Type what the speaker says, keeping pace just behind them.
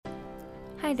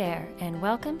Hi there, and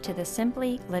welcome to the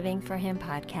Simply Living for Him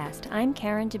podcast. I'm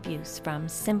Karen DeBuse from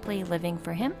Simply Living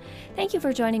for Him. Thank you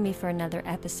for joining me for another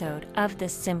episode of the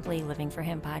Simply Living for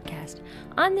Him podcast.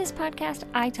 On this podcast,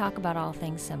 I talk about all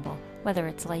things simple, whether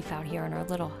it's life out here on our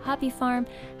little hobby farm,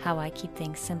 how I keep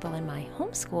things simple in my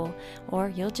homeschool, or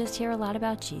you'll just hear a lot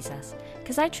about Jesus.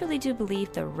 Because I truly do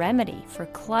believe the remedy for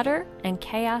clutter and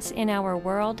chaos in our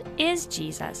world is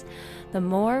Jesus. The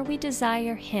more we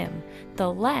desire Him,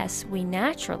 the less we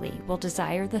naturally will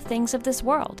desire the things of this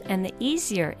world, and the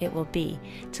easier it will be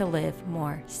to live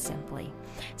more simply.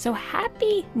 So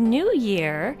Happy New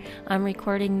Year! I'm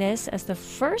recording this as the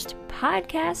first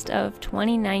podcast of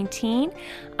 2019.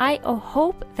 I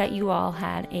hope that you all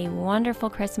had a wonderful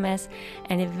Christmas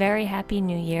and a very happy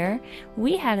New Year.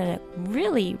 We had a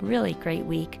really, really great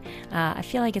week. I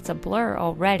feel like it's a blur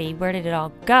already. Where did it all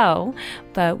go?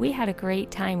 But we had a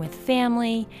great time with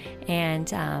family,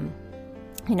 and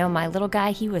my little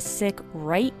guy, he was sick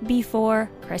right before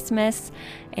Christmas,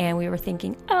 and we were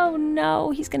thinking, oh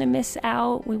no, he's going to miss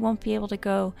out. We won't be able to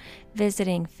go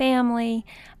visiting family.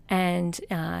 And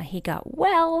he got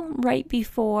well right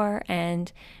before,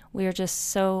 and we are just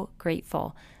so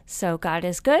grateful. So God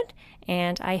is good,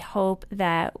 and I hope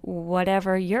that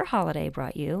whatever your holiday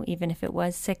brought you, even if it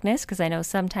was sickness, because I know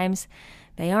sometimes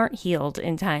they aren't healed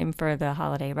in time for the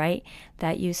holiday, right?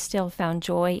 That you still found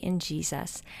joy in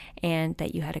Jesus, and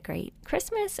that you had a great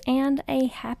Christmas and a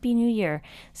happy New Year.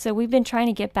 So we've been trying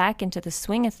to get back into the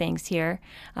swing of things here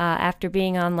after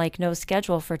being on no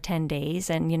schedule for 10 days,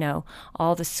 and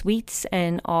all the sweets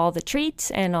and all the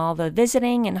treats and all the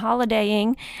visiting and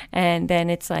holidaying, and then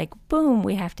it's like, boom,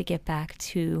 we have to get back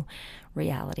to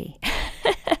reality.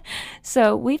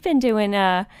 So we've been doing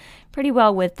pretty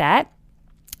well with that.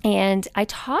 And I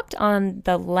talked on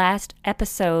the last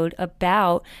episode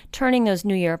about turning those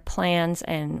New Year plans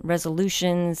and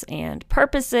resolutions and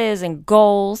purposes and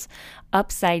goals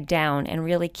upside down and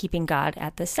really keeping God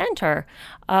at the center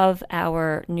of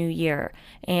our new year.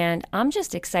 And I'm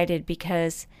just excited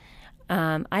because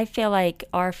I feel like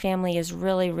our family is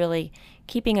really, really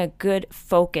keeping a good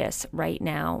focus right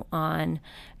now on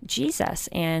Jesus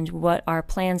and what our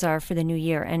plans are for the new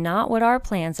year, and not what our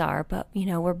plans are, but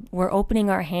we're opening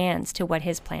our hands to what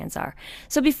His plans are.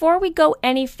 So before we go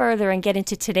any further and get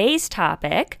into today's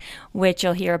topic, which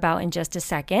you'll hear about in just a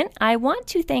second, I want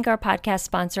to thank our podcast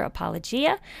sponsor,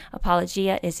 Apologia.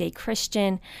 Apologia is a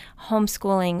Christian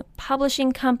homeschooling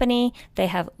publishing company. They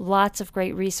have lots of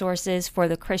great resources for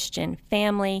the Christian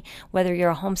family. Whether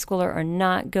you're a homeschooler or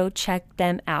not, go check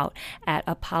them out at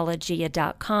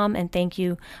apologia.com, and thank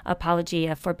you,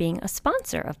 Apologia, for being a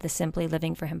sponsor of the Simply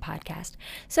Living for Him podcast.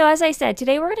 So as I said,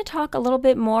 today we're going to talk a little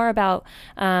bit more about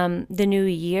the new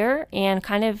year and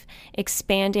kind of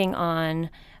expanding on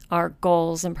our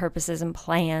goals and purposes and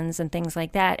plans and things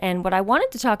like that. And what I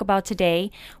wanted to talk about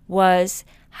today was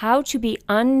how to be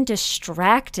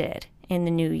undistracted in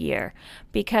the new year.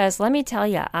 Because let me tell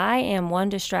you, I am one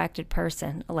distracted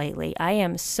person lately. I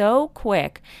am so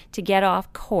quick to get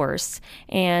off course,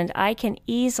 and I can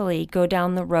easily go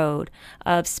down the road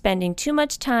of spending too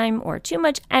much time or too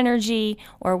much energy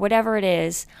or whatever it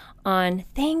is on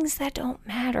things that don't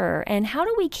matter. And how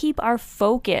do we keep our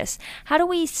focus? How do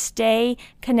we stay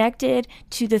connected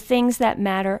to the things that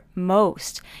matter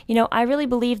most? I really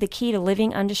believe the key to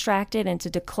living undistracted and to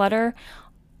declutter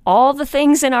all the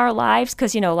things in our lives,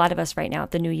 because, a lot of us right now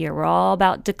at the new year, we're all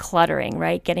about decluttering,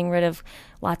 right? Getting rid of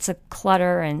lots of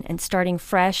clutter and starting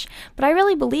fresh. But I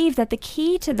really believe that the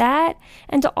key to that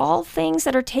and to all things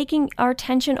that are taking our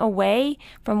attention away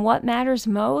from what matters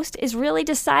most is really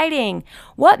deciding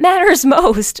what matters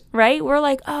most, right? We're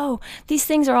like, oh, these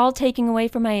things are all taking away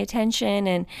from my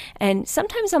attention. And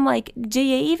sometimes I'm like, do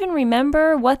you even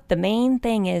remember what the main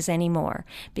thing is anymore?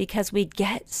 Because we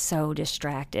get so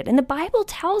distracted. And the Bible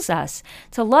tells us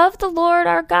to love the Lord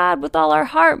our God with all our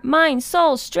heart, mind,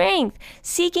 soul, strength,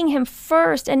 seeking Him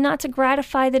first, and not to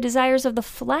gratify the desires of the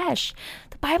flesh.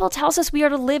 The Bible tells us we are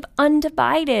to live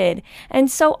undivided.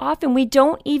 And so often we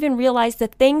don't even realize the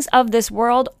things of this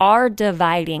world are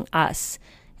dividing us,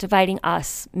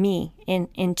 me,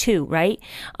 in two, right?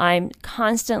 I'm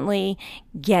constantly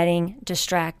getting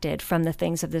distracted from the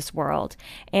things of this world.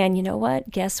 And you know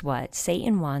what? Guess what?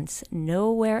 Satan wants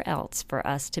nowhere else for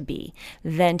us to be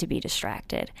than to be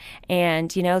distracted.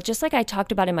 And, just like I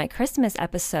talked about in my Christmas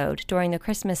episode during the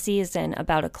Christmas season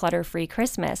about a clutter-free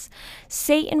Christmas,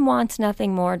 Satan wants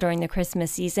nothing more during the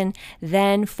Christmas season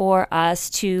than for us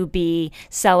to be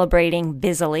celebrating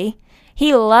busily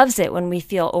He loves it when we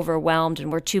feel overwhelmed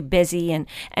and we're too busy and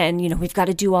we've got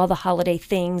to do all the holiday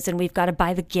things and we've got to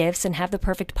buy the gifts and have the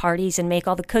perfect parties and make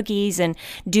all the cookies and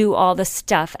do all the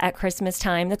stuff at Christmas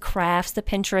time, the crafts, the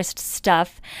Pinterest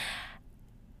stuff,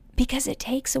 because it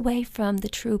takes away from the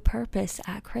true purpose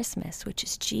at Christmas, which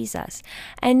is Jesus.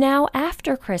 And now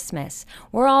after Christmas,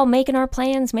 we're all making our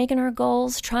plans, making our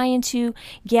goals, trying to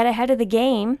get ahead of the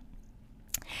game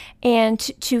and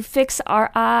to fix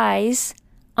our eyes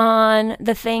on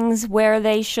the things where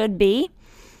they should be.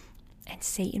 And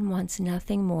Satan wants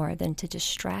nothing more than to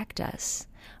distract us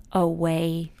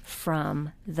away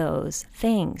from those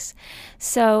things.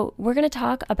 So we're going to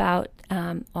talk about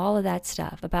all of that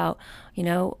stuff, about,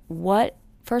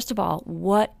 first of all,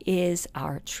 what is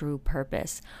our true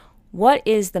purpose? What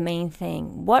is the main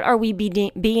thing? What are we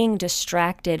being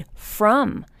distracted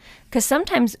from? Because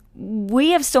sometimes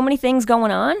we have so many things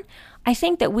going on, I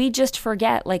think that we just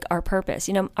forget our purpose.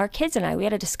 Our kids and I, we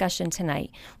had a discussion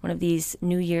tonight, one of these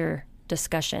New Year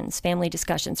discussions, family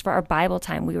discussions. For our Bible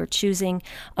time, we were choosing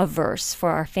a verse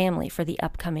for our family for the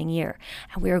upcoming year.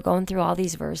 And we were going through all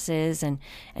these verses and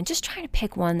just trying to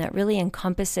pick one that really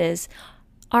encompasses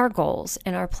our goals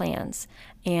and our plans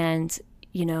and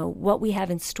what we have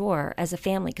in store as a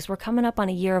family, because we're coming up on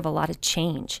a year of a lot of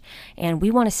change and we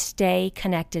want to stay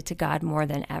connected to God more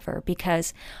than ever,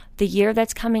 because the year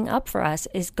that's coming up for us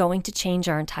is going to change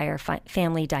our entire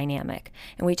family dynamic.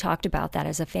 And we talked about that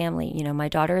as a family. My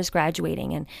daughter is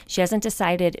graduating and she hasn't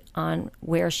decided on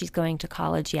where she's going to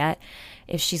college yet,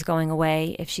 if she's going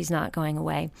away, if she's not going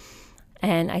away.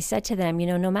 And I said to them,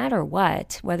 no matter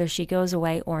what, whether she goes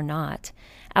away or not,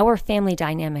 our family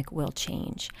dynamic will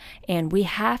change. And we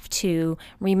have to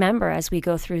remember as we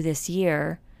go through this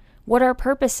year what our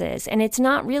purpose is. And it's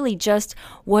not really just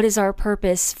what is our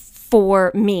purpose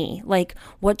for me,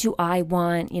 what do I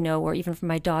want, or even for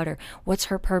my daughter, what's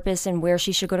her purpose and where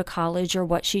she should go to college or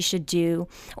what she should do.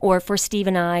 Or for Steve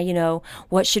and I,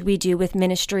 what should we do with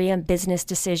ministry and business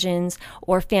decisions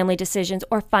or family decisions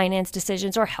or finance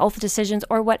decisions or health decisions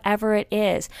or whatever it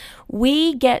is.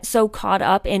 We get so caught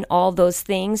up in all those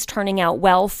things turning out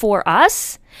well for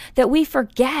us that we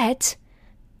forget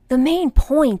the main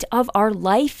point of our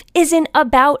life isn't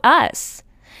about us.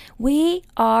 We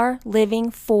are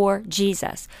living for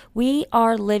Jesus. We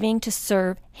are living to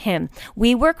serve Him.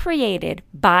 We were created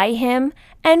by Him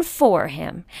and for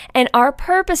Him, and our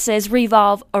purposes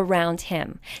revolve around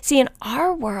Him. See, in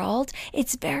our world,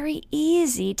 it's very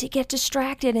easy to get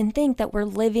distracted and think that we're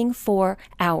living for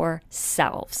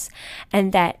ourselves,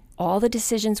 and that all the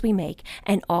decisions we make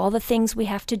and all the things we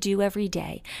have to do every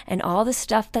day and all the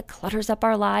stuff that clutters up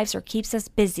our lives or keeps us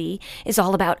busy is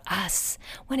all about us,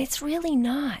 when it's really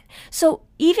not. So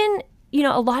even,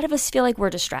 a lot of us feel like we're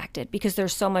distracted because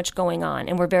there's so much going on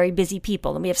and we're very busy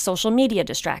people and we have social media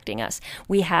distracting us.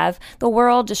 We have the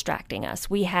world distracting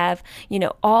us. We have,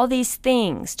 all these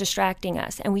things distracting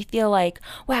us, and we feel like,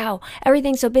 wow,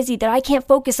 everything's so busy that I can't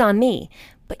focus on me.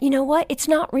 But you know what? It's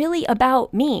not really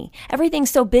about me. Everything's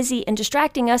so busy and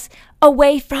distracting us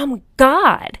away from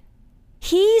God.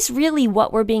 He's really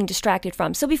what we're being distracted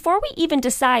from. So before we even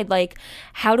decide,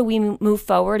 how do we move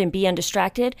forward and be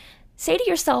undistracted, say to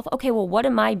yourself, okay, well, what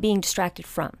am I being distracted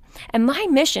from? And my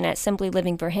mission at Simply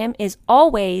Living for Him is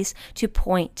always to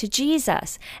point to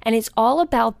Jesus. And it's all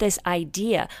about this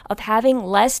idea of having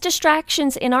less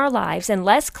distractions in our lives and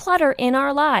less clutter in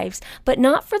our lives, but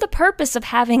not for the purpose of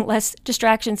having less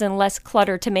distractions and less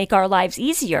clutter to make our lives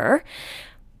easier,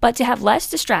 but to have less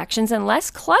distractions and less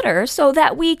clutter so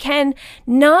that we can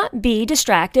not be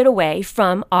distracted away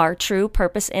from our true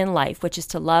purpose in life, which is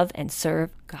to love and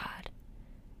serve God.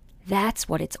 That's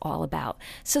what it's all about.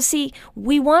 So see,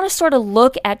 we want to sort of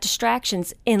look at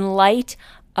distractions in light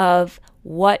of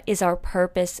what is our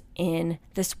purpose in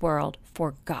this world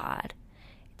for God.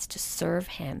 It's to serve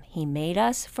Him. He made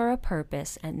us for a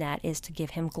purpose, and that is to give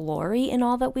Him glory in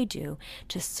all that we do,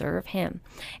 to serve Him.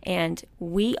 And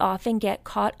we often get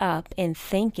caught up in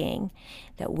thinking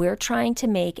that we're trying to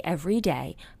make every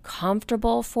day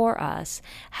comfortable for us,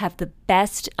 have the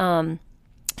best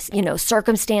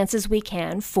circumstances we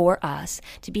can for us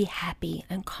to be happy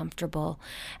and comfortable.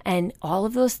 And all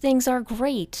of those things are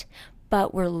great,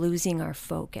 but we're losing our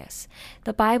focus.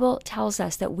 The Bible tells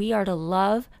us that we are to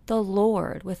love the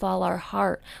Lord with all our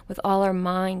heart, with all our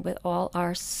mind, with all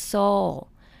our soul,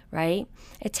 right?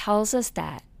 It tells us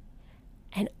that.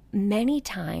 And many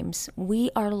times we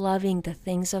are loving the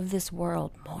things of this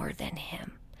world more than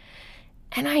Him.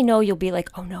 And I know you'll be like,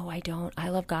 oh no, I don't. I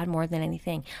love God more than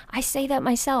anything. I say that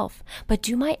myself. But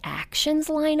do my actions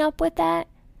line up with that?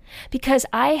 Because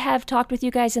I have talked with you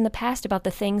guys in the past about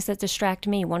the things that distract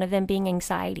me, one of them being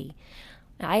anxiety.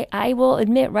 I will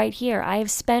admit right here, I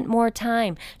have spent more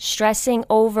time stressing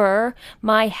over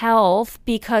my health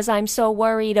because I'm so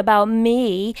worried about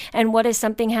me and what if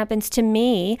something happens to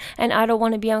me and I don't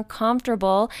want to be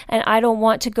uncomfortable and I don't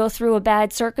want to go through a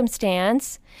bad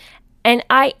circumstance. And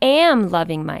I am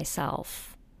loving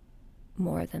myself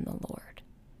more than the Lord,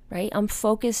 right? I'm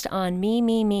focused on me,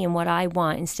 and what I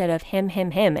want instead of him,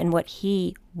 and what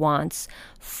he wants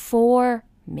for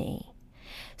me.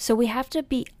 So we have to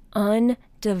be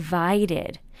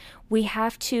undivided. We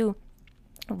have to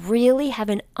really have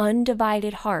an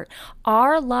undivided heart.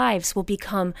 Our lives will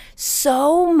become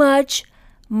so much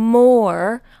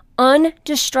more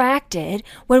undistracted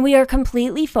when we are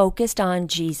completely focused on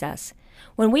Jesus.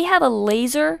 When we have a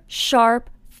laser sharp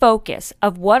focus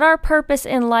of what our purpose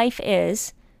in life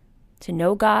is, to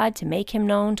know God, to make him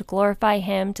known, to glorify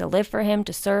him, to live for him,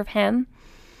 to serve him,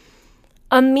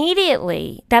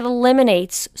 immediately, that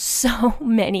eliminates so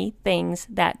many things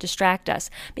that distract us.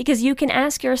 Because you can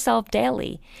ask yourself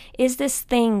daily, is this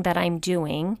thing that I'm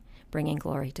doing bringing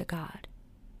glory to God?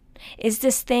 Is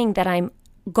this thing that I'm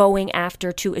going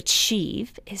after to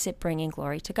achieve, is it bringing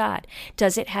glory to God?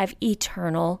 Does it have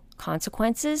eternal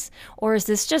consequences? Or is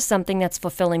this just something that's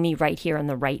fulfilling me right here in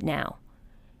the right now?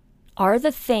 Are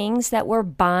the things that we're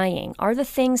buying, are the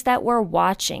things that we're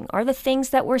watching, are the things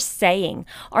that we're saying,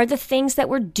 are the things that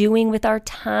we're doing with our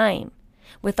time,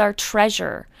 with our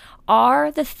treasure,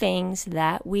 are the things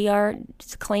that we are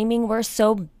claiming we're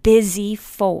so busy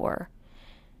for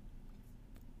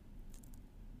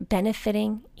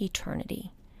benefiting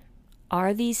eternity?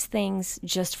 Are these things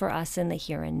just for us in the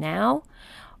here and now?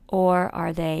 Or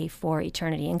are they for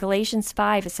eternity? In Galatians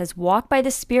 5, it says, walk by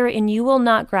the Spirit and you will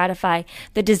not gratify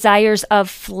the desires of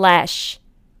flesh.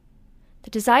 The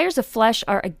desires of flesh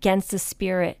are against the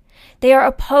Spirit. They are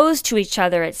opposed to each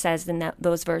other, it says in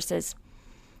those verses.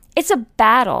 It's a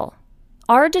battle.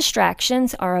 Our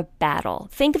distractions are a battle.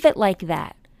 Think of it like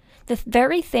that. The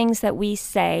very things that we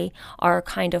say are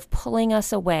kind of pulling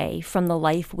us away from the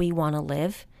life we want to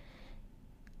live.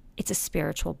 It's a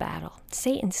spiritual battle.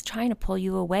 Satan's trying to pull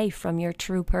you away from your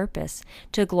true purpose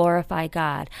to glorify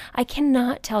God. I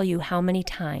cannot tell you how many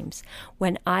times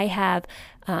when I have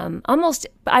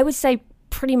I would say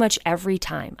pretty much every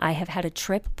time I have had a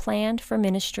trip planned for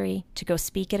ministry, to go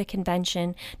speak at a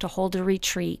convention, to hold a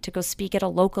retreat, to go speak at a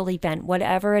local event,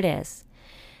 whatever it is,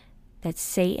 that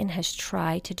Satan has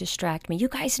tried to distract me. You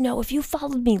guys know, if you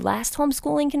followed me last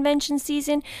homeschooling convention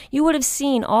season, you would have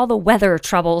seen all the weather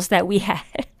troubles that we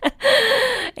had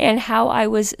and how I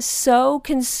was so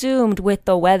consumed with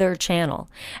the Weather Channel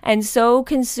and so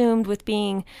consumed with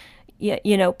being,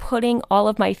 putting all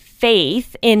of my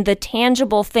faith in the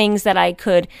tangible things that I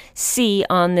could see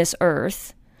on this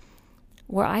earth,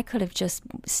 where I could have just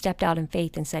stepped out in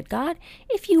faith and said, God,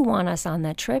 if you want us on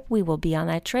that trip, we will be on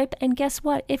that trip. And guess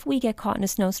what? If we get caught in a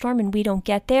snowstorm and we don't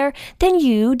get there, then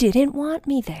you didn't want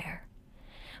me there.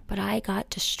 But I got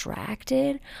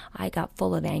distracted. I got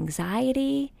full of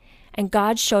anxiety. And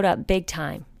God showed up big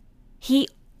time. He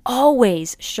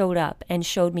always showed up and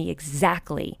showed me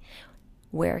exactly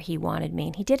where he wanted me.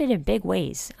 And he did it in big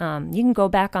ways. You can go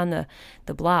back on the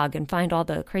blog and find all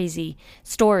the crazy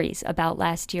stories about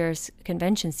last year's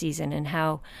convention season and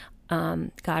how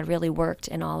God really worked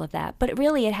and all of that. But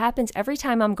it happens every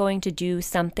time I'm going to do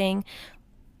something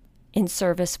in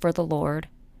service for the Lord.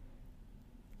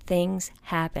 Things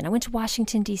happen. I went to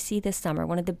Washington, D.C. this summer,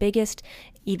 one of the biggest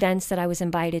events that I was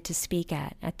invited to speak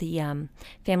at the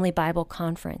Family Bible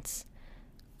Conference.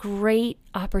 Great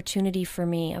opportunity for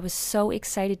me. I was so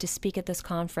excited to speak at this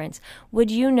conference.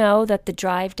 Would you know that the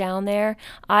drive down there,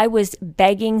 I was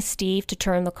begging Steve to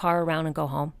turn the car around and go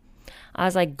home. I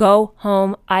was like, go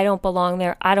home. I don't belong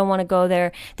there. I don't want to go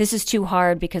there. This is too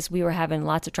hard, because we were having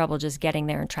lots of trouble just getting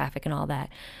there in traffic and all that.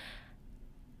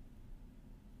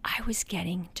 I was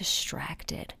getting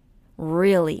distracted,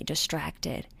 really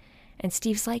distracted. And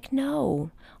Steve's like, no,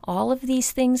 all of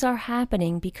these things are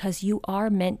happening because you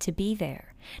are meant to be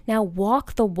there. Now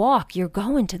walk the walk. You're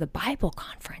going to the Bible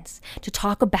conference to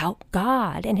talk about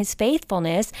God and his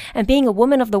faithfulness and being a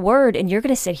woman of the word, and you're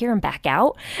going to sit here and back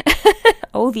out?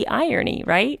 Oh, the irony,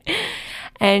 right?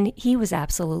 And he was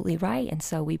absolutely right. And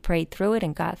so we prayed through it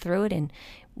and got through it and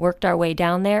worked our way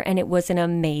down there, and it was an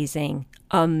amazing,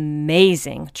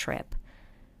 amazing trip.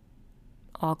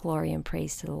 All glory and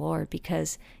praise to the Lord,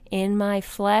 because in my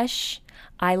flesh,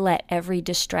 I let every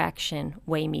distraction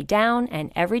weigh me down,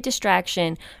 and every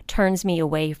distraction turns me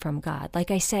away from God.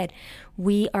 Like I said,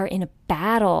 we are in a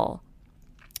battle.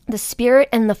 The spirit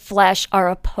and the flesh are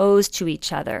opposed to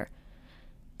each other.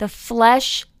 The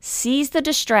flesh sees the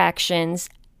distractions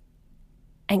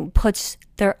and puts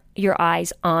your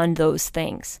eyes on those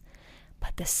things.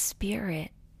 But the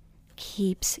Spirit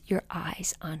keeps your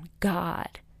eyes on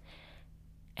God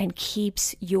and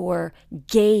keeps your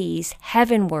gaze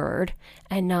heavenward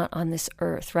and not on this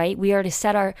earth, right? We are to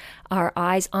set our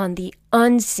eyes on the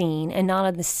unseen and not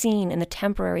on the seen and the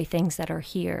temporary things that are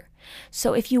here.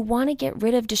 So if you want to get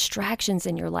rid of distractions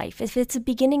in your life, if it's the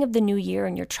beginning of the new year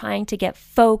and you're trying to get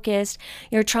focused,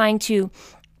 you're trying to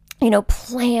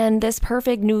plan this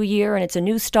perfect new year and it's a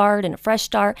new start and a fresh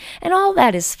start, and all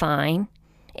that is fine.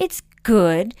 It's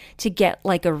good to get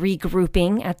like a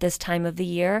regrouping at this time of the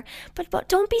year, but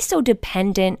don't be so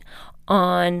dependent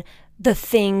on the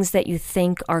things that you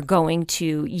think are going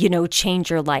to, change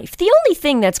your life. The only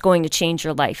thing that's going to change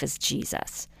your life is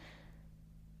Jesus,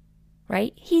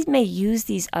 right? He may use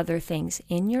these other things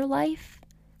in your life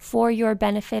for your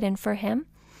benefit and for him,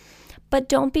 but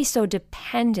don't be so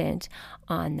dependent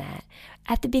on that.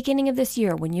 At the beginning of this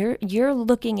year, when you're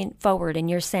looking forward and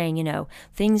you're saying,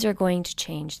 things are going to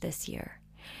change this year.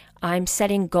 I'm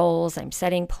setting goals. I'm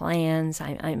setting plans.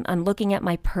 I'm looking at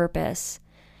my purpose.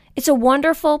 It's a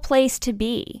wonderful place to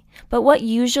be. But what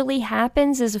usually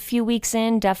happens is a few weeks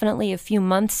in, definitely a few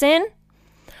months in,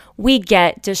 we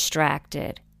get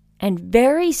distracted. And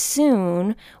very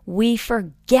soon we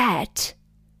forget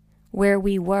where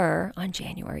we were on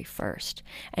January 1st.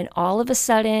 And all of a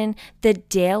sudden, the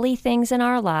daily things in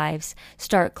our lives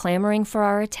start clamoring for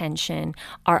our attention.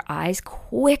 Our eyes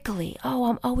quickly,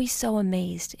 I'm always so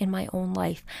amazed in my own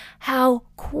life how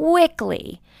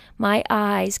quickly my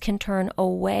eyes can turn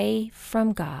away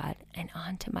from God and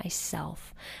onto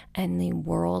myself and the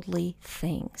worldly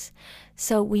things.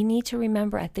 So we need to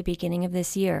remember at the beginning of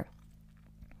this year,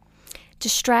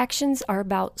 distractions are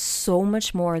about so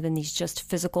much more than these just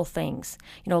physical things.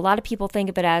 A lot of people think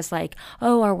of it as like,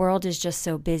 our world is just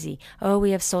so busy. We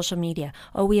have social media.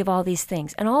 We have all these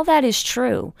things. And all that is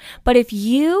true. But if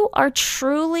you are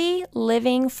truly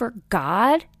living for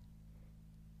God,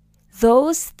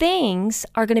 those things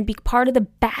are going to be part of the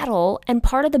battle and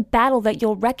part of the battle that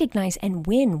you'll recognize and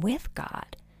win with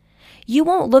God. You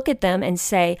won't look at them and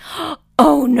say,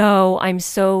 oh no, I'm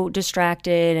so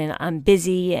distracted and I'm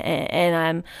busy and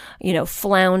I'm,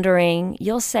 floundering.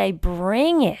 You'll say,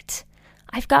 bring it.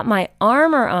 I've got my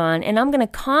armor on and I'm going to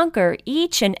conquer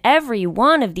each and every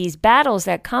one of these battles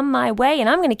that come my way, and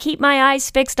I'm going to keep my eyes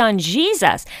fixed on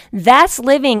Jesus. That's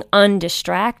living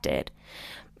undistracted.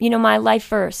 My life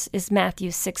verse is Matthew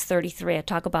 6:33. I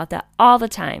talk about that all the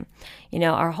time.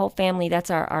 Our whole family, that's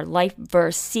our life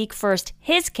verse. Seek first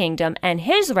his kingdom and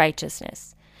his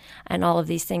righteousness, and all of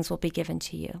these things will be given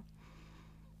to you.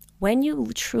 When you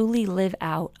truly live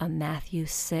out a Matthew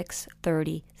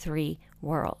 6:33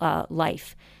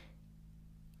 life,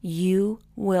 you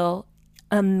will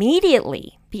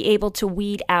immediately be able to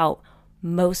weed out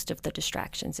most of the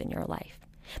distractions in your life.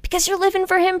 Because you're living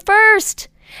for him first.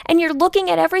 And you're looking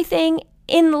at everything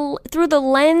through the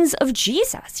lens of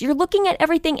Jesus. You're looking at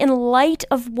everything in light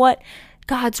of what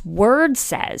God's word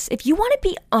says. If you want to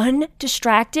be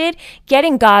undistracted, get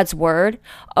in God's word.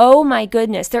 Oh my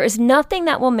goodness, there is nothing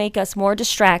that will make us more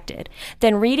distracted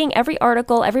than reading every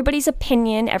article, everybody's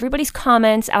opinion, everybody's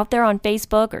comments out there on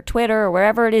Facebook or Twitter or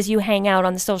wherever it is you hang out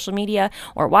on the social media,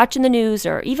 or watching the news,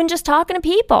 or even just talking to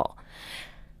people.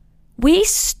 We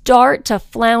start to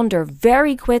flounder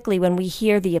very quickly when we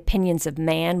hear the opinions of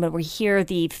man, when we hear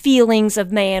the feelings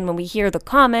of man, when we hear the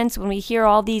comments, when we hear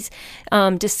all these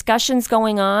discussions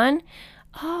going on.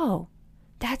 Oh,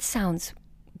 that sounds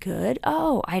good.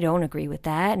 Oh, I don't agree with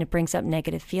that. And it brings up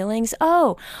negative feelings.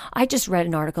 Oh, I just read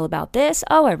an article about this.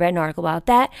 Oh, I read an article about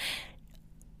that.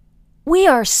 We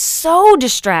are so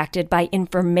distracted by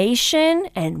information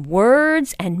and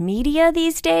words and media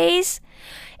these days.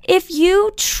 If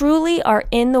you truly are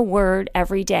in the Word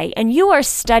every day and you are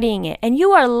studying it and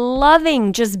you are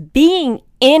loving just being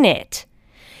in it,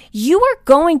 you are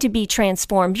going to be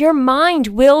transformed. Your mind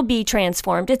will be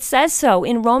transformed. It says so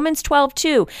in Romans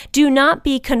 12:2. Do not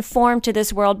be conformed to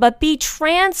this world, but be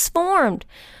transformed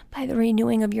by the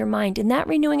renewing of your mind. And that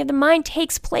renewing of the mind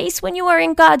takes place when you are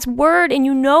in God's Word and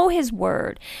you know His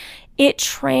Word. It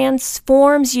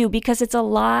transforms you because it's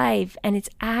alive and it's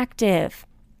active.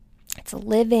 It's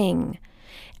living,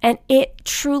 and it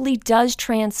truly does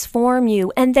transform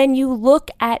you. And then you look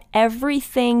at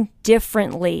everything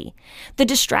differently. The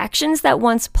distractions that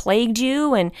once plagued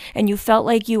you and you felt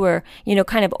like you were,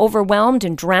 kind of overwhelmed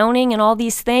and drowning and all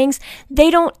these things, they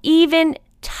don't even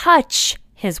touch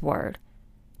His Word.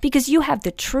 Because you have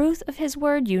the truth of His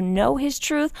Word, you know His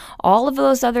truth, all of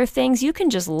those other things you can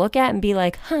just look at and be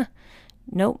like,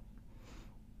 nope,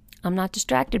 I'm not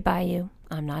distracted by you.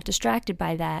 I'm not distracted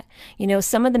by that. You know,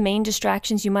 some of the main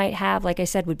distractions you might have, like I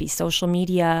said, would be social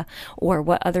media or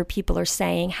what other people are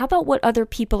saying. How about what other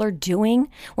people are doing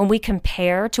when we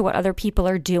compare to what other people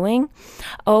are doing?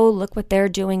 Oh, look what they're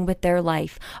doing with their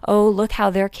life. Oh, look how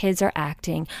their kids are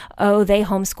acting. Oh, they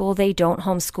homeschool, they don't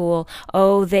homeschool.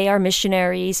 Oh, they are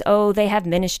missionaries. Oh, they have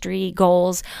ministry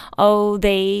goals. Oh,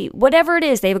 whatever it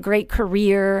is, they have a great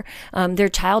career. Their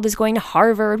child is going to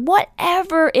Harvard,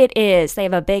 whatever it is. They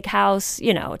have a big house,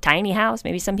 you know, a tiny house.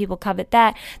 Maybe some people covet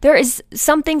that. There is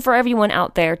something for everyone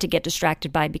out there to get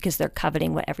distracted by because they're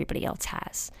coveting what everybody else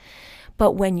has.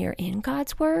 But when you're in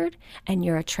God's word and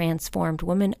you're a transformed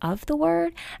woman of the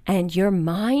word and your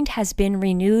mind has been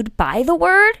renewed by the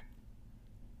word,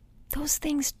 those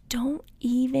things don't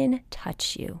even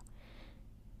touch you.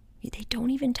 They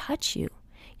don't even touch you.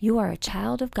 You are a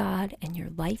child of God and your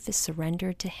life is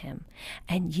surrendered to Him.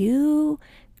 And you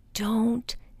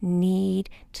don't need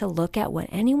to look at what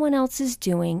anyone else is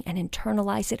doing and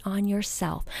internalize it on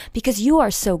yourself because you are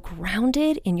so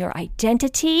grounded in your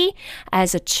identity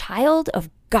as a child of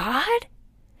God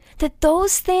that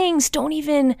those things don't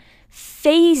even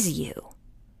faze you.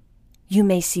 You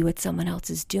may see what someone else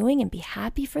is doing and be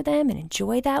happy for them and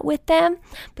enjoy that with them,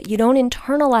 but you don't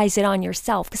internalize it on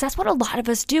yourself because that's what a lot of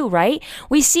us do, right?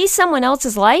 We see someone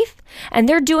else's life and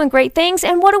they're doing great things,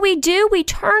 and what do? We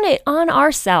turn it on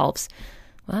ourselves.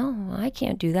 Well, I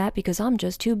can't do that because I'm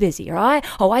just too busy. Or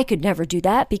I could never do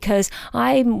that because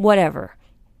I'm whatever.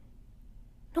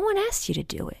 No one asked you to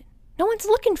do it. No one's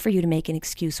looking for you to make an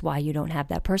excuse why you don't have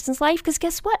that person's life because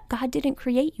guess what? God didn't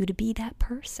create you to be that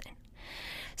person.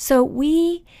 So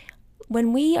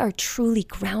when we are truly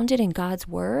grounded in God's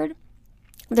word,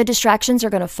 the distractions are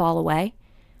going to fall away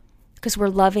because we're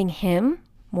loving Him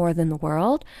more than the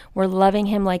world. We're loving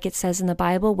Him, like it says in the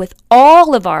Bible, with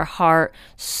all of our heart,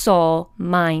 soul,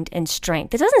 mind, and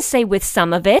strength. It doesn't say with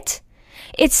some of it.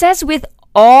 It says with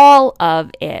all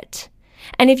of it.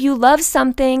 And if you love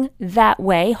something that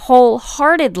way,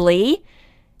 wholeheartedly,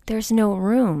 there's no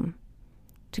room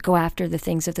to go after the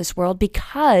things of this world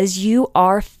because you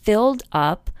are filled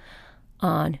up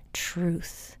on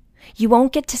truth. You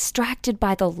won't get distracted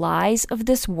by the lies of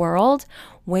this world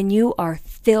when you are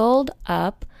filled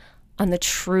up on the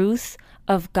truth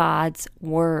of God's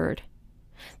word.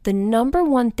 The number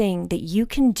one thing that you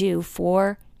can do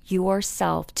for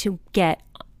yourself to get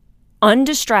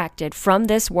undistracted from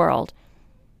this world,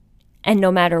 and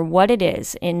no matter what it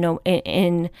is,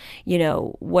 in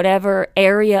whatever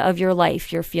area of your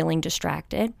life you're feeling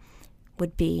distracted,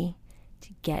 would be to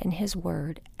get in His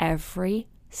word every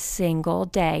single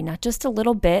day, not just a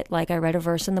little bit, like I read a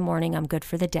verse in the morning, I'm good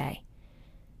for the day.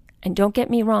 And don't get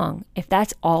me wrong, if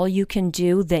that's all you can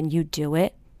do, then you do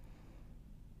it.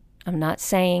 I'm not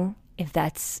saying if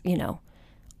that's,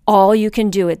 all you can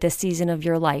do at this season of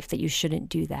your life that you shouldn't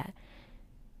do that.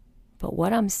 But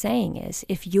what I'm saying is,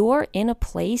 if you're in a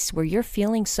place where you're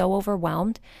feeling so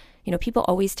overwhelmed, people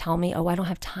always tell me, oh, I don't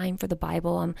have time for the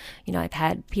Bible. I've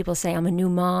had people say I'm a new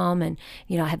mom and,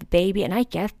 I have a baby, and I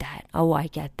get that. Oh, I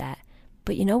get that.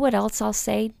 But you know what else I'll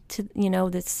say to,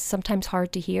 that's sometimes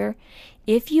hard to hear?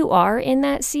 If you are in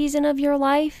that season of your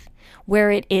life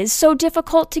where it is so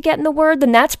difficult to get in the Word,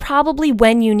 then that's probably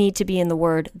when you need to be in the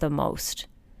Word the most.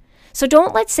 So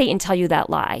don't let Satan tell you that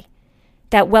lie.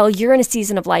 That, well, you're in a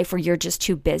season of life where you're just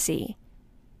too busy.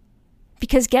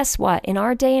 Because guess what? In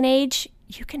our day and age,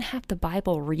 you can have the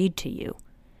Bible read to you.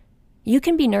 You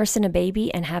can be nursing a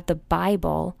baby and have the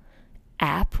Bible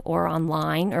app or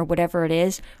online or whatever it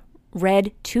is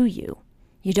read to you.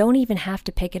 You don't even have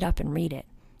to pick it up and read it.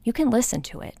 You can listen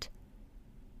to it.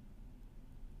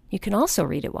 You can also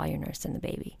read it while you're nursing the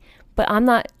baby. But I'm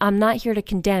not here to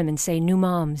condemn and say, new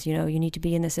moms, you need to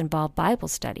be in this involved Bible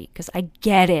study, because I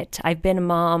get it. I've been a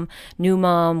mom, new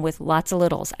mom with lots of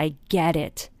littles. I get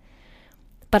it.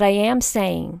 But I am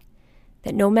saying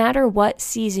that no matter what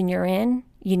season you're in,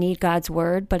 you need God's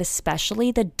word, but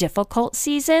especially the difficult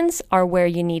seasons are where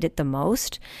you need it the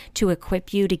most to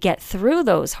equip you to get through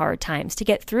those hard times, to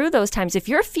get through those times. If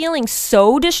you're feeling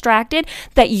so distracted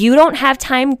that you don't have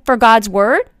time for God's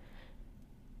word,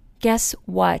 guess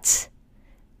what?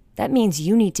 That means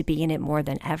you need to be in it more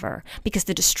than ever, because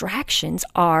the distractions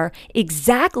are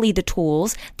exactly the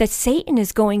tools that Satan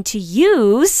is going to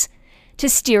use to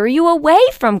steer you away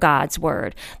from God's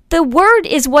word. The word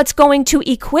is what's going to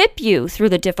equip you through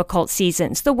the difficult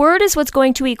seasons. The word is what's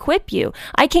going to equip you.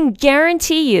 I can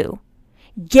guarantee you,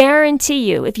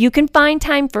 if you can find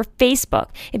time for Facebook,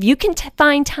 if you can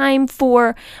find time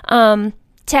for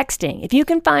texting, if you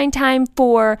can find time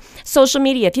for social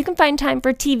media, if you can find time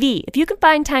for TV, if you can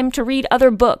find time to read other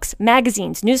books,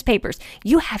 magazines, newspapers,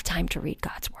 you have time to read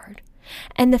God's word.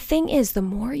 And the thing is, the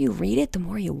more you read it, the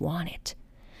more you want it.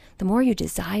 The more you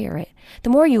desire it, the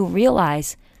more you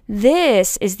realize,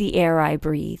 this is the air I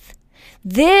breathe.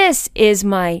 This is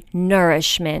my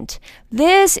nourishment.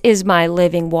 This is my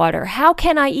living water. How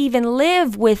can I even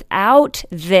live without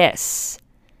this?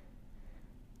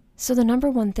 So the number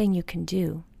one thing you can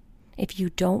do if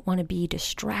you don't want to be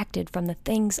distracted from the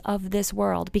things of this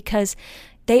world, because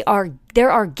there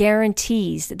are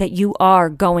guarantees that you are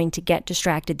going to get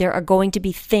distracted. There are going to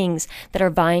be things that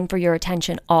are vying for your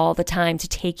attention all the time to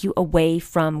take you away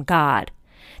from God.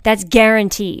 That's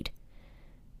guaranteed.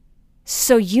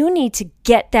 So you need to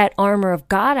get that armor of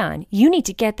God on. You need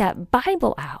to get that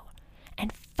Bible out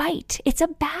and fight. It's a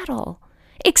battle.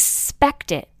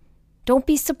 Expect it. Don't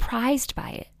be surprised by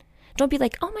it. Don't be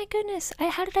like, oh my goodness,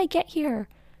 how did I get here?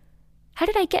 How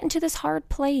did I get into this hard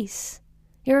place?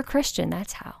 You're a Christian,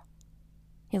 that's how.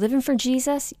 You're living for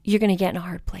Jesus, you're going to get in a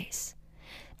hard place.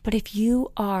 But if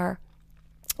you are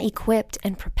equipped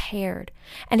and prepared,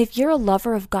 and if you're a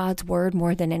lover of God's word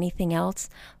more than anything else,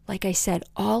 like I said,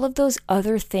 all of those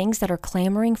other things that are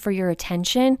clamoring for your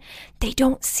attention, they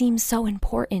don't seem so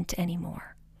important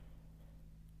anymore.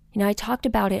 I talked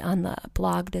about it on the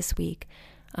blog this week.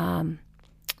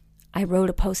 I wrote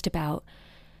a post about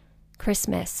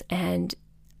Christmas, and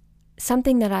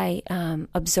something that I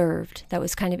observed that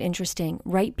was kind of interesting.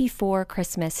 Right before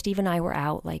Christmas, Steve and I were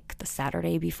out like the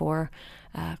Saturday before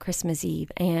Christmas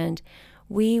Eve, and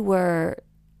we were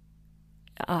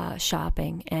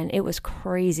shopping, and it was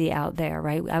crazy out there,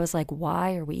 right? I was like,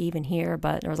 why are we even here?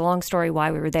 But there was a long story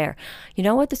why we were there. You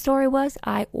know what the story was?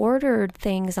 I ordered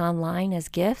things online as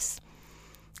gifts.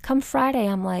 Come Friday,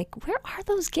 I'm like, where are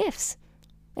those gifts?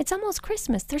 It's almost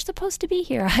Christmas. They're supposed to be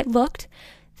here. I looked.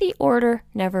 The order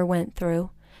never went through.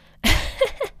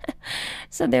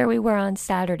 So there we were on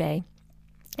Saturday,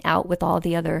 out with all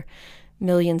the other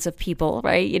millions of people,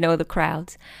 right? The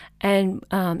crowds. And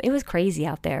it was crazy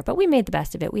out there, but we made the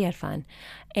best of it. We had fun.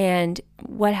 And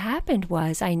what happened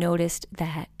was I noticed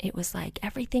that it was like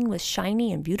everything was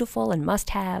shiny and beautiful and must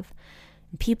have.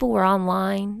 People were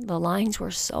online. The lines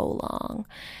were so long.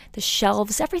 The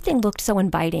shelves, everything looked so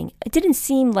inviting. It didn't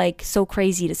seem like so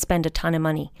crazy to spend a ton of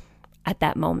money at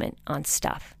that moment on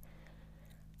stuff.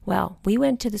 Well, we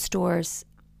went to the stores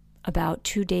about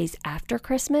 2 days after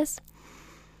Christmas.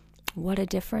 What a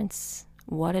difference.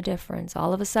 What a difference.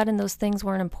 All of a sudden, those things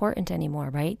weren't important anymore,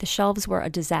 right? The shelves were a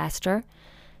disaster.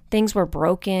 Things were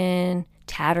broken,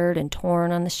 tattered, and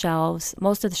torn on the shelves.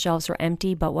 Most of the shelves were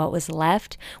empty, but what was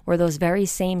left were those very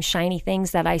same shiny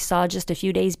things that I saw just a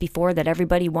few days before that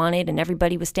everybody wanted and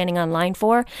everybody was standing online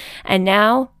for. And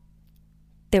now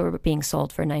they were being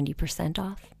sold for 90%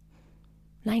 off.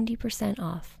 90%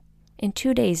 off. In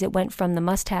 2 days, it went from the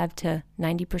must-have to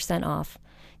 90% off.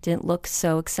 Didn't look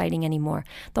so exciting anymore.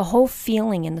 The whole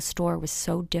feeling in the store was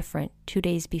so different 2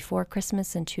 days before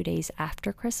Christmas and 2 days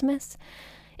after Christmas.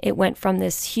 It went from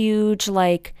this huge,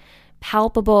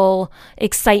 palpable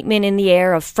excitement in the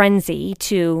air of frenzy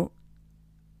to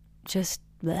just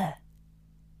bleh.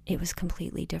 It was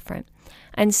completely different.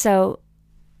 And so,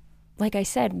 like I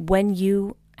said, when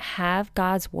you have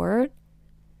God's word,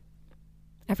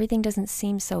 everything doesn't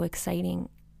seem so exciting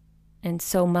and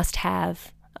so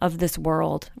must-have of this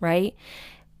world, right?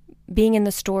 Being in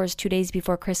the stores 2 days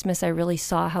before Christmas, I really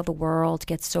saw how the world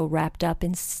gets so wrapped up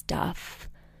in stuff.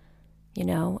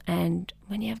 And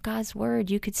when you have God's word,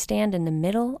 you could stand in the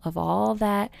middle of all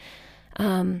that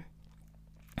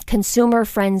consumer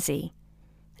frenzy,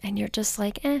 and you're just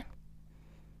like,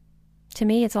 To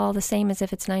me, it's all the same as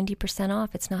if it's 90%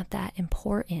 off. It's not that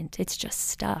important. It's just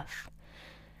stuff.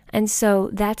 And so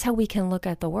that's how we can look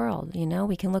at the world,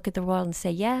 We can look at the world and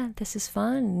say, yeah, this is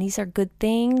fun, and these are good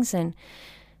things, and,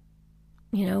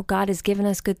 God has given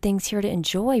us good things here to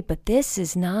enjoy, but this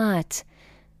is not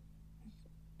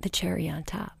the cherry on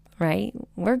top, right?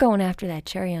 We're going after that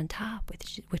cherry on top,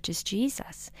 which is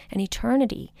Jesus, and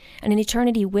an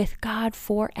eternity with God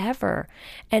forever.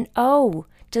 And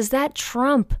does that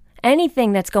trump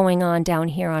anything that's going on down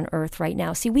here on earth right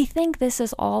now? See, we think this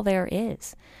is all there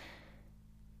is.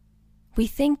 We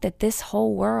think that this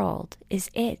whole world is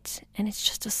it, and it's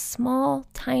just a small,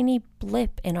 tiny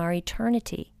blip in our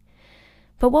eternity.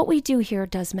 But what we do here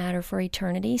does matter for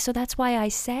eternity, so that's why I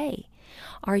say,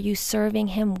 are you serving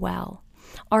him well?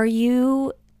 Are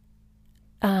you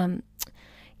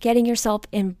getting yourself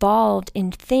involved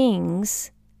in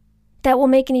things that will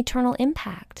make an eternal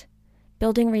impact?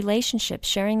 Building relationships,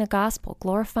 sharing the gospel,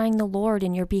 glorifying the Lord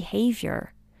in your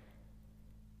behavior,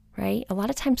 right? A lot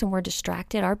of times when we're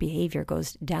distracted, our behavior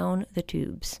goes down the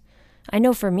tubes. I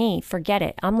know for me, forget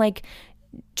it. I'm like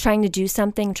trying to do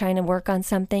something, trying to work on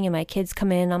something, and my kids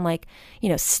come in, I'm like,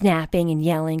 snapping and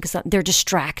yelling because they're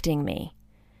distracting me.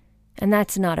 And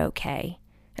that's not okay.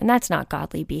 And that's not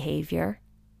godly behavior.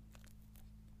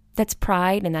 That's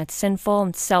pride, and that's sinful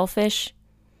and selfish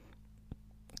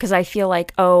because I feel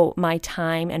like, my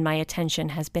time and my attention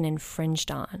has been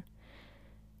infringed on.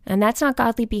 And that's not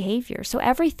godly behavior. So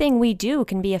everything we do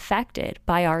can be affected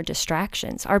by our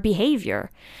distractions. Our behavior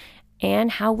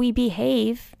and how we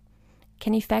behave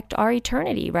can affect our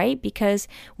eternity, right? Because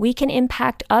we can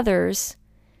impact others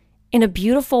in a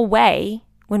beautiful way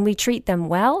when we treat them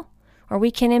well, or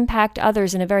we can impact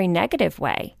others in a very negative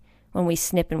way when we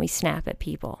snip and we snap at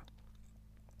people.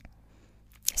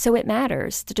 So it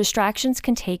matters. The distractions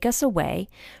can take us away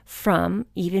from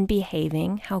even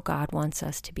behaving how God wants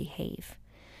us to behave.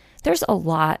 There's a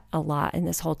lot in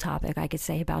this whole topic I could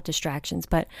say about distractions,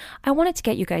 but I wanted to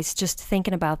get you guys just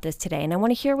thinking about this today, and I want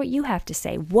to hear what you have to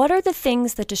say. What are the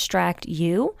things that distract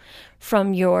you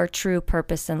from your true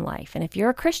purpose in life? And if you're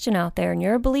a Christian out there and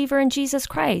you're a believer in Jesus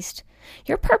Christ,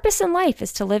 your purpose in life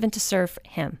is to live and to serve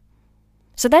Him.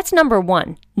 So that's number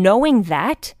one. Knowing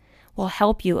that will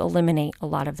help you eliminate a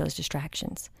lot of those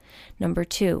distractions. Number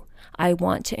two, I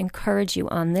want to encourage you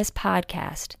on this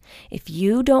podcast. If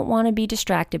you don't want to be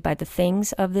distracted by the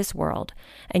things of this world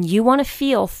and you want to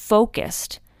feel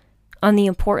focused on the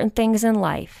important things in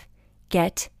life,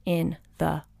 get in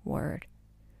the Word.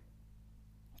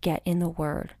 Get in the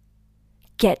Word.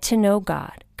 Get to know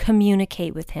God.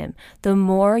 Communicate with Him. The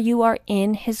more you are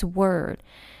in His Word,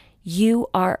 you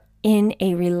are in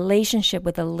a relationship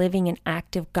with a living and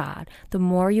active God. The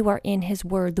more you are in His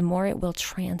Word, the more it will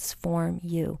transform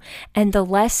you. And the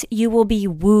less you will be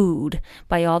wooed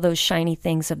by all those shiny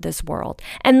things of this world.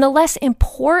 And the less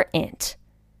important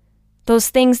those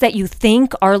things that you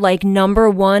think are like number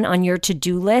one on your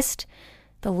to-do list,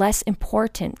 the less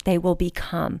important they will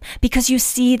become because you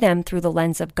see them through the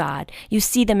lens of God. You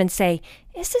see them and say,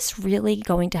 is this really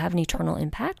going to have an eternal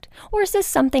impact? Or is this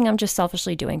something I'm just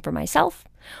selfishly doing for myself?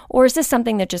 Or is this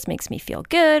something that just makes me feel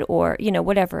good? Or,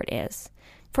 whatever it is.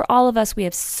 For all of us, we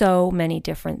have so many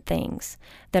different things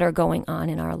that are going on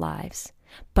in our lives.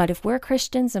 But if we're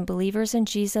Christians and believers in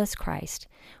Jesus Christ,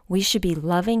 we should be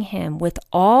loving Him with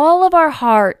all of our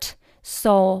heart,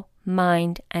 soul,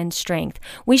 mind, and strength.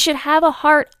 We should have a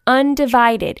heart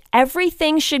undivided.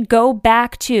 Everything should go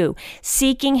back to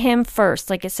seeking Him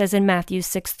first, like it says in Matthew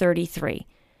 6:33.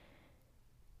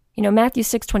 Matthew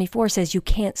 6:24 says you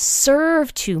can't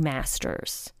serve two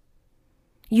masters.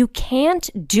 You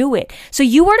can't do it. So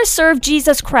you are to serve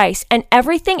Jesus Christ, and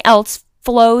everything else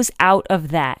flows out of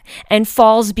that and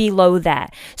falls below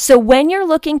that. So when you're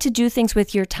looking to do things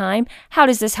with your time, how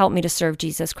does this help me to serve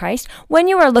Jesus Christ? When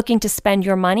you are looking to spend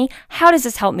your money, how does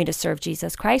this help me to serve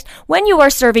Jesus Christ? When you are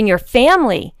serving your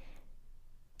family,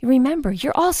 remember,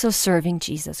 you're also serving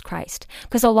Jesus Christ.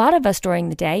 Because a lot of us during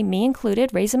the day, me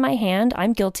included, raising my hand,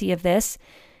 I'm guilty of this.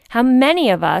 How many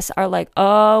of us are like,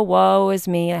 oh, woe is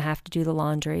me, I have to do the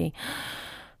laundry.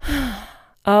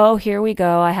 Oh, here we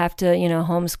go. I have to,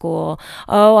 homeschool.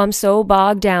 Oh, I'm so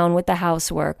bogged down with the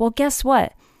housework. Well, guess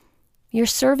what? You're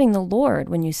serving the Lord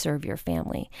when you serve your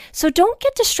family. So don't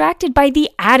get distracted by the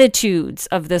attitudes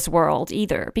of this world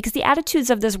either, because the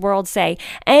attitudes of this world say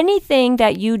anything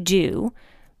that you do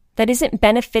that isn't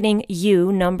benefiting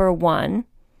you, number one,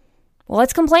 well,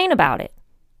 let's complain about it.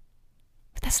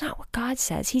 But that's not what God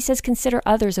says. He says, consider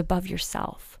others above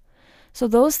yourself. So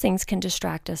those things can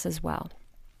distract us as well.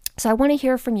 So I want to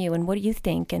hear from you and what do you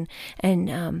think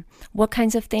and what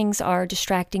kinds of things are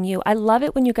distracting you. I love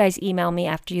it when you guys email me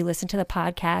after you listen to the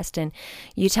podcast and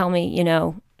you tell me,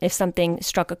 if something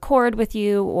struck a chord with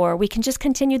you, or we can just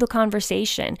continue the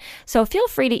conversation. So feel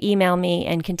free to email me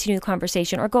and continue the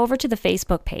conversation, or go over to the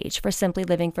Facebook page for Simply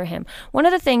Living for Him. One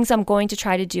of the things I'm going to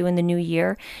try to do in the new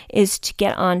year is to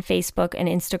get on Facebook and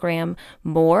Instagram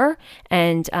more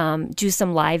and do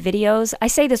some live videos. I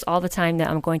say this all the time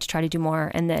that I'm going to try to do more,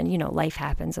 and then, life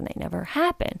happens and they never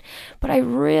happen. But I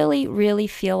really, really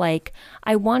feel like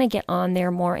I want to get on there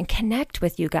more and connect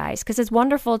with you guys, because it's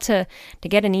wonderful to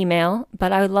get an email,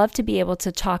 but I would love to be able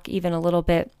to talk even a little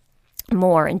bit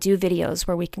more and do videos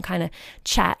where we can kind of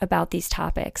chat about these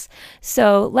topics.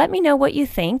 So let me know what you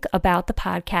think about the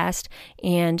podcast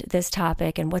and this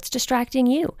topic and what's distracting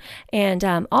you. And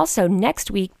also next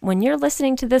week, when you're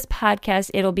listening to this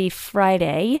podcast, it'll be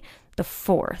Friday the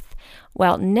 4th.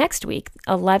 Well, next week,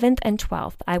 11th and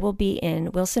 12th, I will be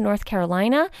in Wilson, North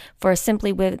Carolina for a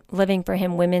Simply Living for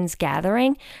Him women's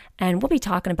gathering. And we'll be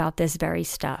talking about this very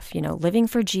stuff, living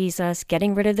for Jesus,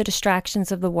 getting rid of the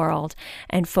distractions of the world,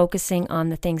 and focusing on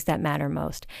the things that matter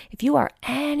most. If you are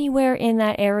anywhere in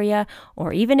that area,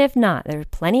 or even if not, there are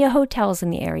plenty of hotels in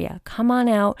the area. Come on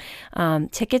out.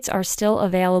 Tickets are still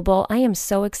available. I am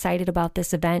so excited about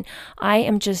this event. I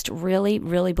am just really,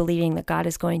 really believing that God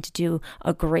is going to do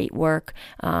a great work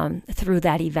through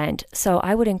that event. So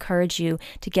I would encourage you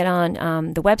to get on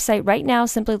the website right now,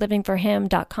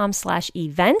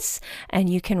 simplylivingforhim.com/events. And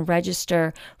you can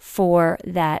register for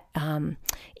that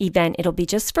event. It'll be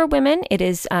just for women. It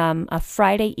is a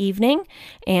Friday evening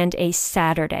and a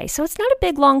Saturday. So it's not a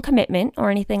big, long commitment or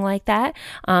anything like that.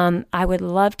 I would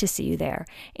love to see you there.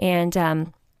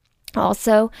 And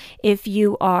also, if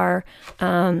you are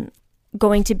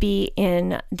going to be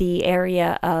in the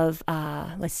area of,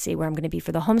 let's see where I'm going to be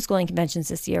for the homeschooling conventions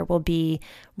this year, will be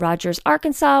Rogers,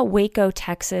 Arkansas, Waco,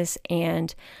 Texas,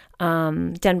 and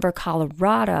Denver,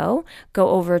 Colorado. Go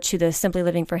over to the Simply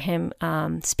Living for Him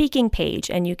speaking page,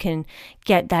 and you can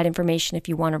get that information if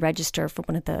you want to register for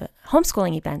one of the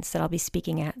homeschooling events that I'll be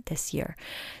speaking at this year.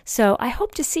 So I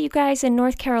hope to see you guys in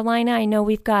North Carolina. I know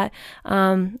we've got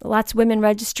lots of women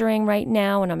registering right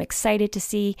now, and I'm excited to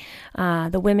see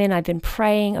the women. I've been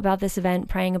praying about this event,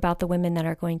 praying about the women that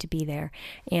are going to be there.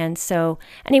 And so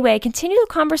anyway, continue the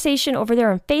conversation over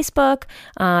there on Facebook.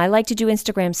 I like to do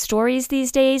Instagram stories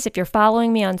these days. If you're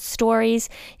following me on stories,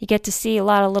 you get to see a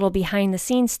lot of little behind the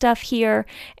scenes stuff here.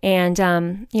 And,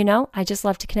 I just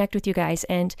love to connect with you guys.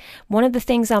 And one of the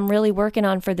things I'm really working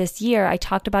on for this year, I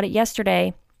talked about it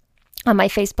yesterday on my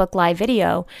Facebook Live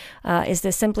video, is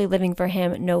the Simply Living for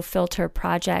Him No Filter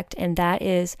project. And that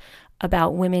is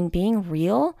about women being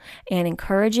real and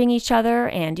encouraging each other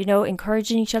and,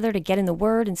 encouraging each other to get in the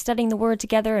Word and studying the Word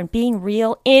together and being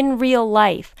real in real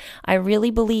life. I really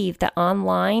believe that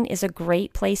online is a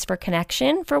great place for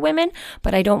connection for women,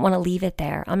 but I don't want to leave it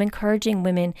there. I'm encouraging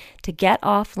women to get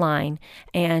offline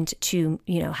and to,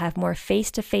 have more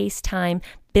face-to-face time,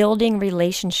 building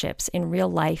relationships in real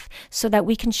life so that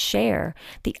we can share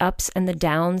the ups and the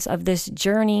downs of this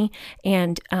journey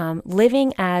and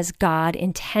living as God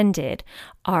intended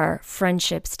our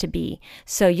friendships to be.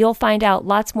 So you'll find out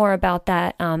lots more about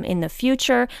that in the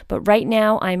future. But right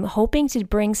now, I'm hoping to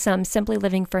bring some Simply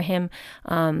Living for Him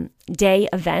day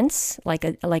events, like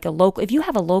a local. If you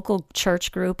have a local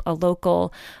church group, a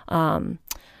local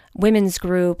women's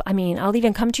group. I'll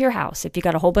even come to your house if you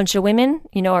got a whole bunch of women,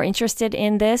 are interested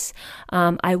in this.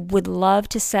 I would love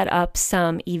to set up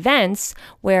some events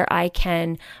where I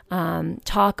can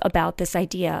talk about this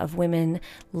idea of women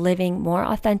living more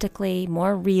authentically,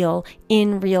 more real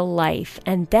in real life.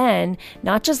 And then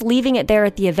not just leaving it there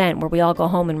at the event where we all go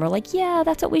home and we're like, yeah,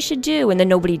 that's what we should do. And then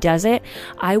nobody does it.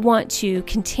 I want to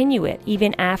continue it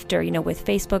even after, with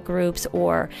Facebook groups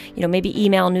or, maybe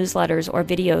email newsletters or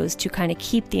videos to kind of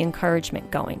keep the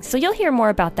encouragement going. So you'll hear more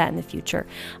about that in the future.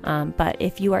 But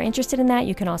if you are interested in that,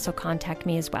 you can also contact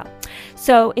me as well.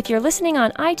 So if you're listening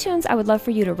on iTunes, I would love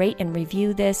for you to rate and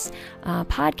review this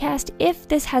podcast. If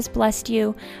this has blessed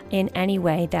you in any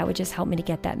way, that would just help me to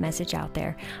get that message out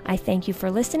there. I thank you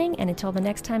for listening, and until the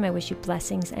next time, I wish you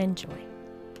blessings and joy.